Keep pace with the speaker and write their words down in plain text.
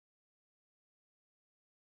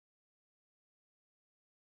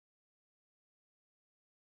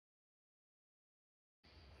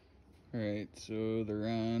Alright, so they're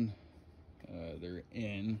on, they're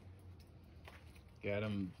in. Got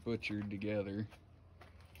them butchered together.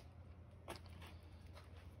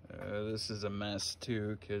 This is a mess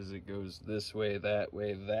too, because it goes this way, that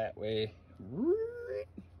way, that way.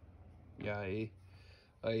 Yeah,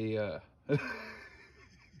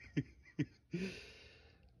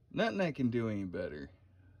 nothing I can do any better.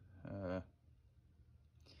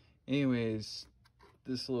 Anyways,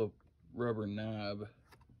 this little rubber knob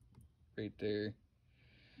right there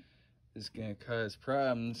is gonna cause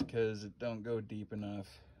problems because it don't go deep enough.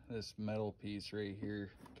 This metal piece right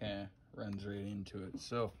here kind of runs right into it.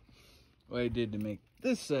 So what I did to make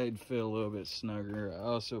this side feel a little bit snugger, I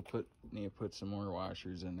also need to put some more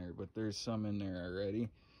washers in there, but there's some in there already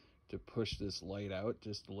to push this light out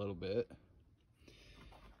just a little bit.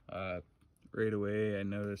 Right away I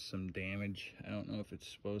noticed some damage. I don't know if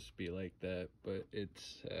it's supposed to be like that, but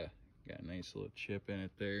it's got a nice little chip in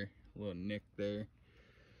it there, a little nick there.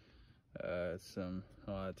 It's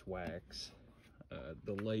wax.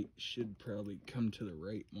 The light should probably come to the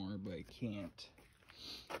right more, but I can't.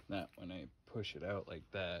 Not when I push it out like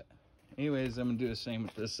that. Anyways, I'm gonna do the same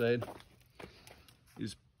with this side.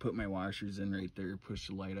 Just put my washers in right there, push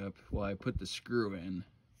the light up. Well, I put the screw in,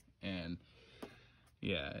 and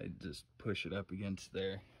yeah, I just push it up against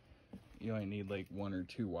there. You only need like 1 or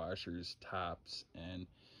 2 washers tops, and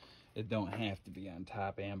it don't have to be on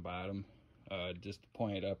top and bottom. Just to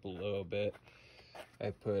point it up a little bit, I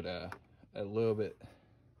put a little bit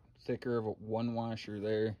thicker of one washer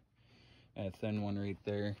there and a thin one right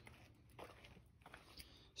there.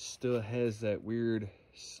 Still has that weird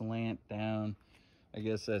slant down. I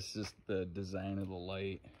guess that's just the design of the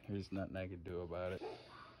light. There's nothing I could do about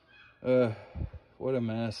it. What a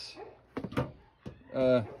mess.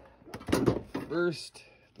 First,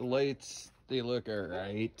 the lights, they look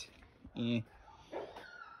alright.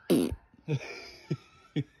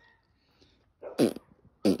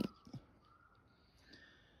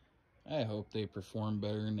 I hope they perform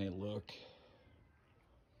better than they look.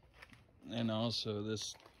 And also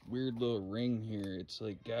this weird little ring here, it's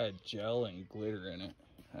like got gel and glitter in it.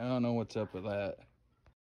 I don't know what's up with that.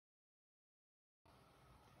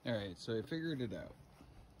 Alright, so I figured it out.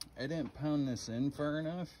 I didn't pound this in far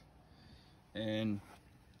enough, and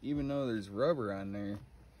even though there's rubber on there,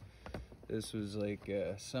 this was like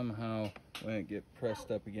somehow when it get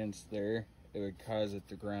pressed up against there, it would cause it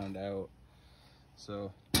to ground out.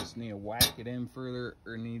 So just need to whack it in further,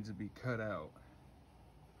 or needs to be cut out.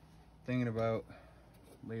 Thinking about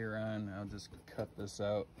later on, I'll just cut this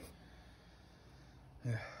out.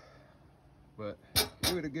 But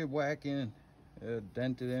give it a good whack in,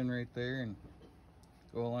 dent it in right there, and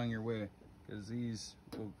go along your way, because these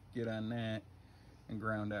will get on that and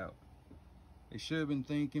ground out. They should have been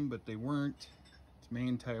thinking, but they weren't. It's made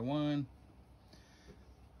in Taiwan.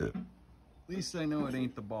 At least I know it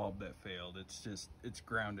ain't the bulb that failed. It's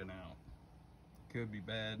grounding out. Could be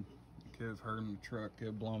bad. It could have hardened the truck. Could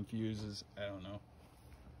have blown fuses. I don't know.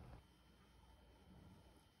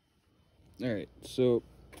 Alright, so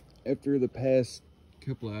after the past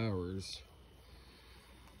couple of hours,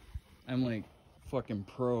 I'm like fucking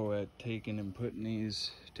pro at taking them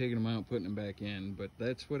out, putting them back in, but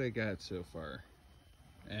that's what I got so far.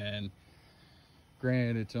 And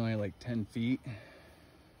granted, it's only like 10 feet.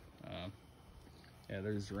 Yeah,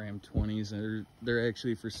 there's Ram 20s. They're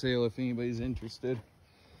actually for sale if anybody's interested.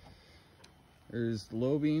 There's the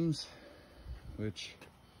low beams, which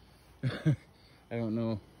I don't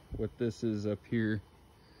know what this is up here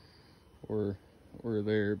or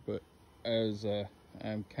there, but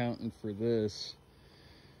I'm counting for this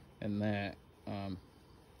and that.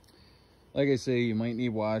 Like I say, you might need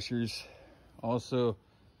washers. Also,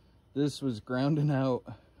 this was grounding out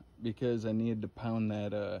because I needed to pound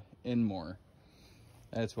that in more.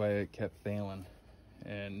 That's why it kept failing.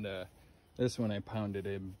 And this one I pounded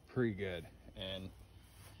in pretty good, and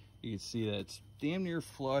you can see that's damn near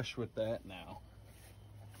flush with that now.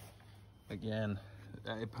 Again,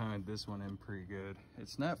 I pounded this one in pretty good.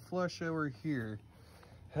 It's not flush over here.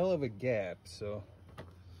 Hell of a gap, so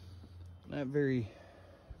not very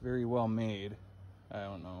well made. I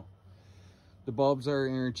don't know. The bulbs are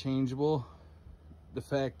interchangeable. The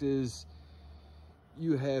fact is,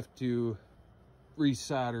 you have to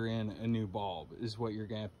resolder in a new bulb is what you're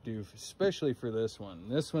gonna have to do, especially for this one.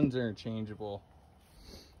 This one's interchangeable.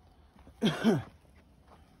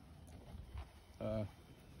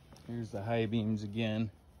 Here's the high beams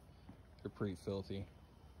again. They're pretty filthy,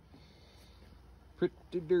 pretty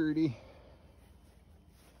dirty.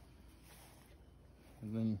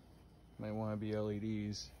 And then might want to be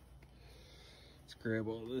LEDs. Let's grab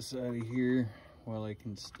all this out of here. while I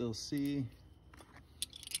can still see.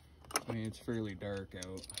 I mean, it's fairly dark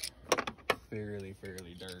out. Fairly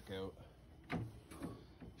dark out.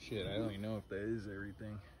 Shit, I don't even know if that is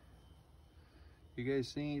everything. You guys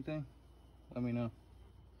see anything? Let me know.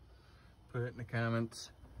 Put it in the comments.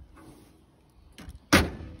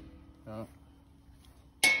 Oh.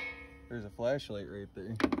 There's a flashlight right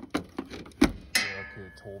there. Y'all could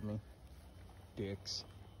have told me. Dicks.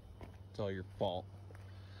 It's all your fault.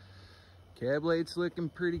 Cab light's looking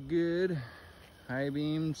pretty good. High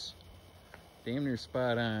beams, damn near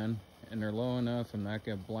spot on. And they're low enough, I'm not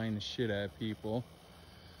gonna blind the shit out of people.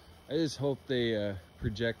 I just hope they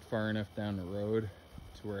project far enough down the road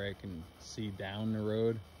to where I can see down the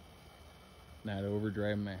road. Not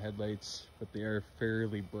overdriving my headlights, but they are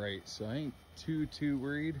fairly bright, so I ain't too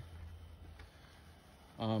worried.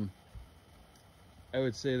 I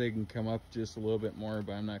would say they can come up just a little bit more,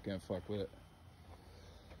 but I'm not gonna fuck with it.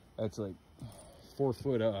 That's like 4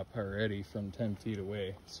 foot up already from 10 feet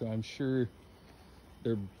away, so I'm sure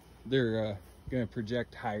they're gonna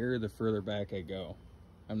project higher the further back I go.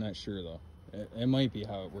 I'm not sure though. It might be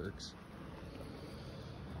how it works.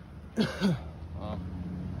 High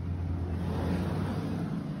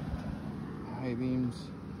beams,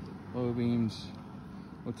 low beams.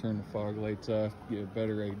 We'll turn the fog lights off, get a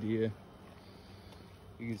better idea.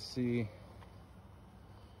 You can see,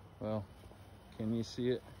 well, can you see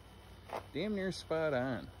it? Damn near spot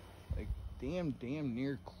on. Like damn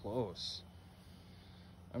near close.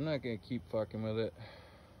 I'm not gonna keep fucking with it,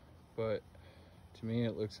 but to me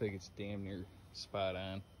it looks like it's damn near spot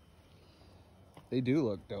on. They do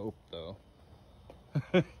look dope though.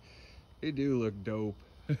 They do look dope.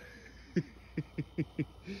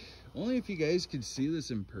 Only if you guys could see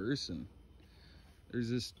this in person. There's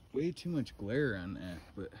just way too much glare on that,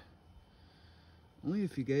 but only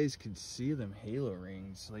if you guys could see them halo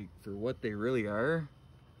rings, like for what they really are.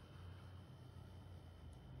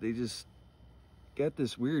 They just got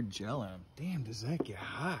this weird gel on them. Damn, does that get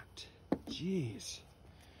hot? Jeez,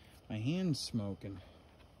 my hand's smoking.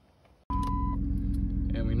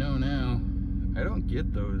 And we know now, I don't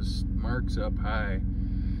get those marks up high.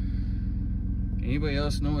 Anybody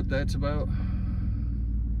else know what that's about?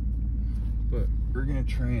 But we're gonna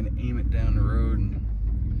try and aim it down the road. And,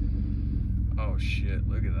 oh shit,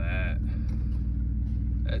 look at that.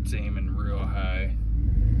 That's aiming real high.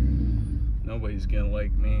 Nobody's gonna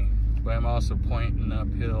like me. But I'm also pointing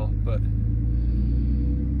uphill, but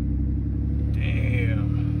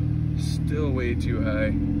damn, still way too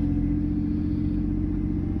high.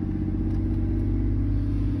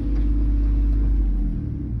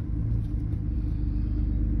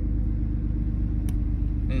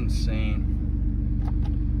 Insane.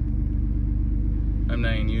 I'm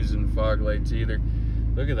not even using fog lights either.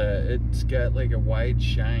 Look at that, it's got like a wide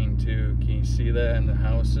shine too. Can you see that in the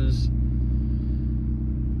houses?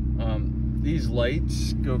 These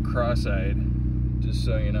lights go cross-eyed, just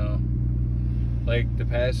so you know. Like the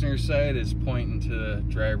passenger side is pointing to the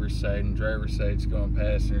driver's side and driver's side's going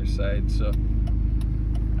passenger side, so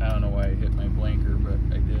I don't know why I hit my blinker, but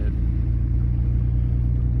I did.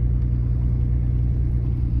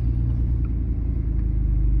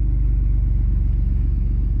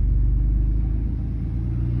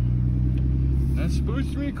 Not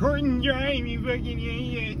supposed to record and drive, you fucking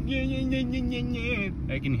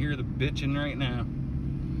I can hear the bitching right now.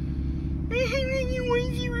 Why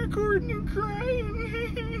is he recording and crying?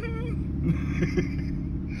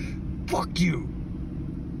 Fuck you.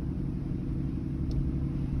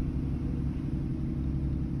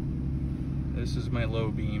 This is my low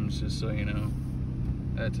beams, just so you know.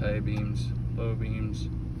 That's high beams, low beams.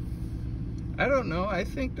 I don't know, I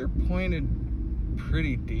think they're pointed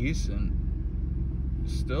pretty decent.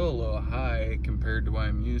 Still a little high compared to what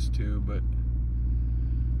I'm used to, but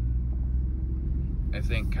I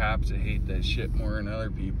think cops hate that shit more than other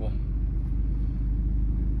people.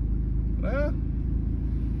 Well,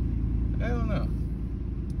 I don't know.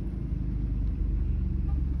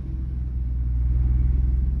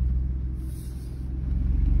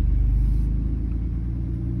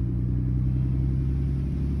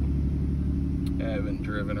 I haven't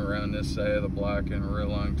driven around this side of the block in a real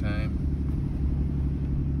long time.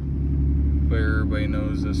 But everybody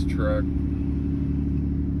knows this truck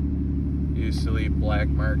used to leave black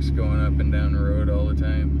marks going up and down the road all the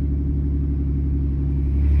time.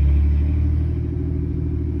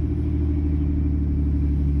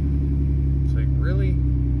 It's like, really?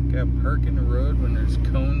 Got park in the road when there's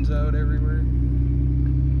cones out everywhere?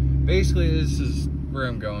 Basically, this is where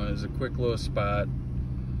I'm going. It's a quick little spot.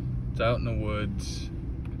 It's out in the woods,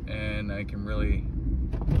 and I can really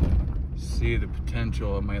see the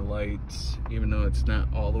potential of my lights, even though it's not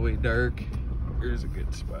all the way dark. Here's a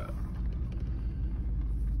good spot.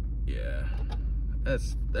 Yeah,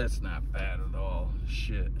 that's not bad at all.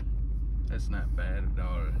 Shit, that's not bad at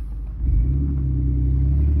all.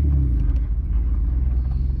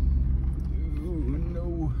 Ooh,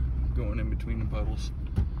 no, going in between the puddles.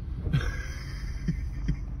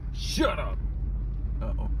 Shut up.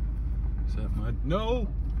 Uh-oh. Is that mud? No!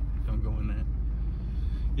 Don't go in that.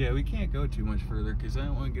 Yeah, we can't go too much further because I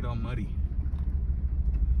don't want to get all muddy.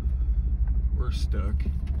 We're stuck.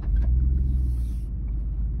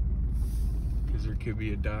 Because there could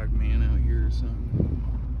be a dog man out here or something.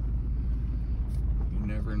 You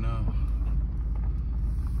never know.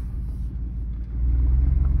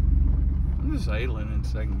 I'm just idling in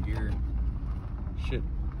second gear. Shit,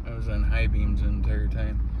 I was on high beams the entire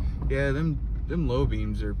time. Yeah, them low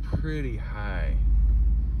beams are pretty high.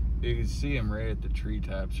 You can see them right at the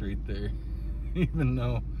treetops right there. Even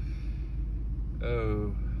though,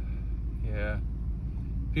 oh, yeah.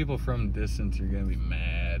 People from distance are gonna be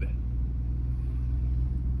mad.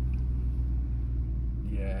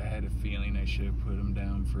 Yeah, I had a feeling I should have put them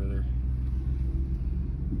down further.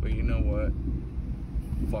 But you know what?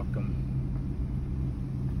 Fuck them.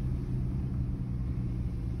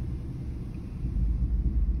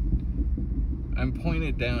 I'm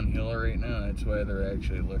pointed downhill right now, that's why they're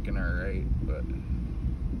actually looking alright, but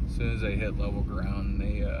as soon as I hit level ground,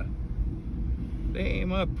 they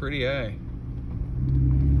aim up pretty high.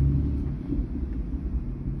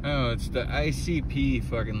 Oh, it's the ICP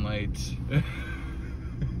fucking lights.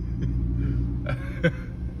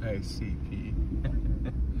 ICP.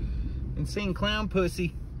 Insane clown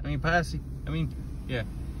pussy. I mean posse. I mean, yeah.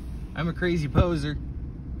 I'm a crazy poser.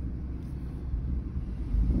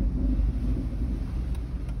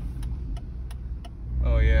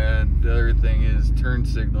 Oh yeah, the other thing is turn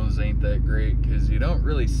signals ain't that great because you don't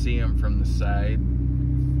really see them from the side.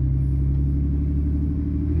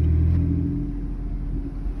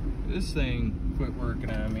 This thing quit working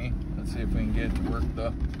on me. Let's see if we can get it to work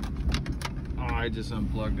though. Oh, I just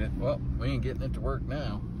unplugged it. Well, we ain't getting it to work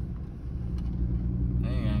now.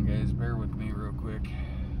 Hang on guys, bear with me real quick.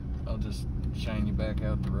 I'll just shine you back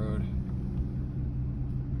out the road.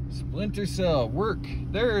 Splinter cell, work.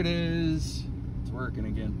 There it is. It's working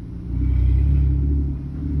again.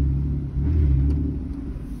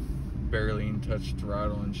 Barely even touched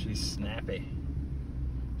throttle and she's snappy.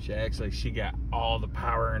 She acts like she got all the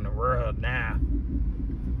power in the world now,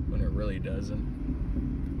 when it really doesn't.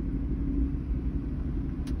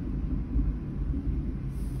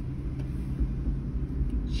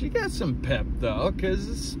 She got some pep though, cause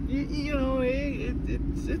it's, you know,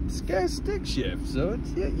 it's got stick shift, so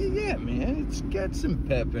it's yeah man, it's got some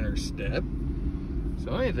pep in her step.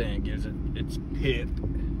 So anything gives it its pip.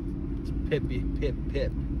 It's pippy pip.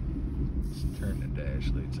 Let's turn the dash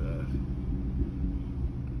lights off.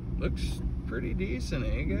 Looks pretty decent,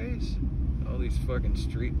 eh guys? All these fucking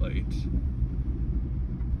street lights.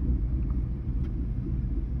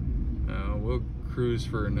 We'll cruise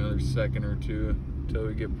for another second or two until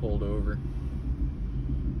we get pulled over.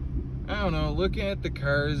 I don't know, looking at the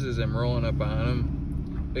cars as I'm rolling up on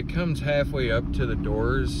them, it comes halfway up to the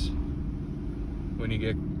doors when you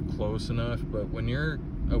get close enough, but when you're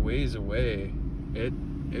a ways away, it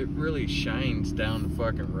really shines down the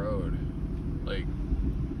fucking road. Like,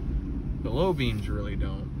 the low beams really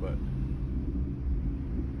don't, but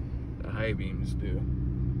the high beams do.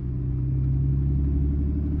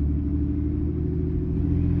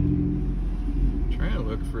 I'm trying to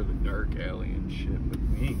look for the dark alley and shit, but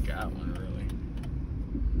we ain't got one really.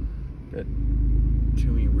 Got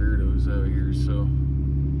too many weirdos out here, so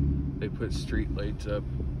they put street lights up.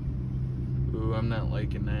 Ooh, I'm not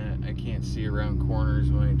liking that. I can't see around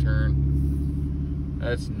corners when I turn.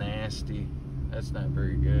 That's nasty. That's not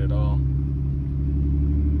very good at all.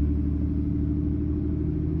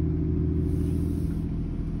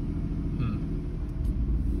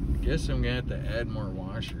 I guess I'm gonna have to add more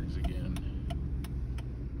washers again.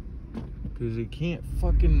 Cause you can't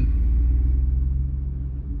fucking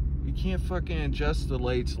adjust the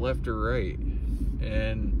lights left or right.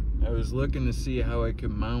 And I was looking to see how I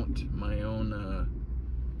could mount my own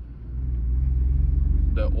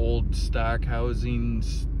the old stock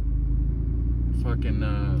housings fucking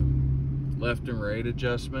left and right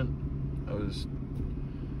adjustment. I was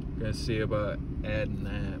gonna see about adding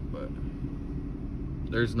that, but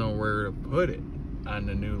there's nowhere to put it on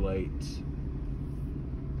the new lights.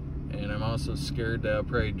 And I'm also scared that I'll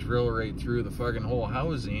probably drill right through the fucking whole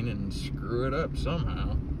housing and screw it up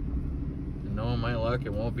somehow. And knowing my luck,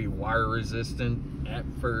 it won't be wire resistant at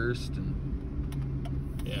first. And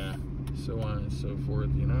yeah, so on and so forth,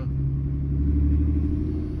 you know.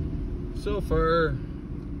 So far,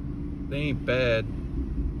 they ain't bad.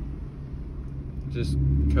 Just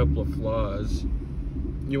a couple of flaws.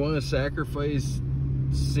 You want to sacrifice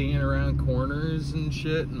seeing around corners and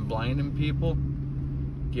shit and blinding people?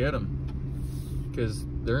 Get them. Because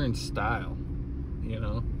they're in style, you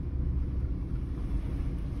know.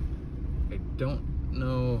 I don't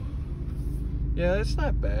know. Yeah, it's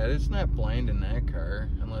not bad. It's not blinding that car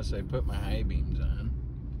unless I put my high beams on.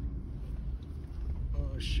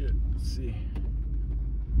 Oh shit, let's see.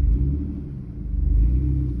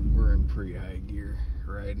 We're in pretty high gear,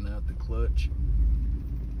 riding out the clutch.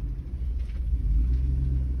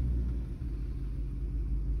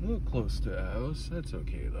 A little close to a house. That's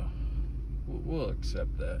okay though. We'll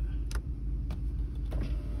accept that.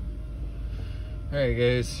 Alright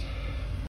guys.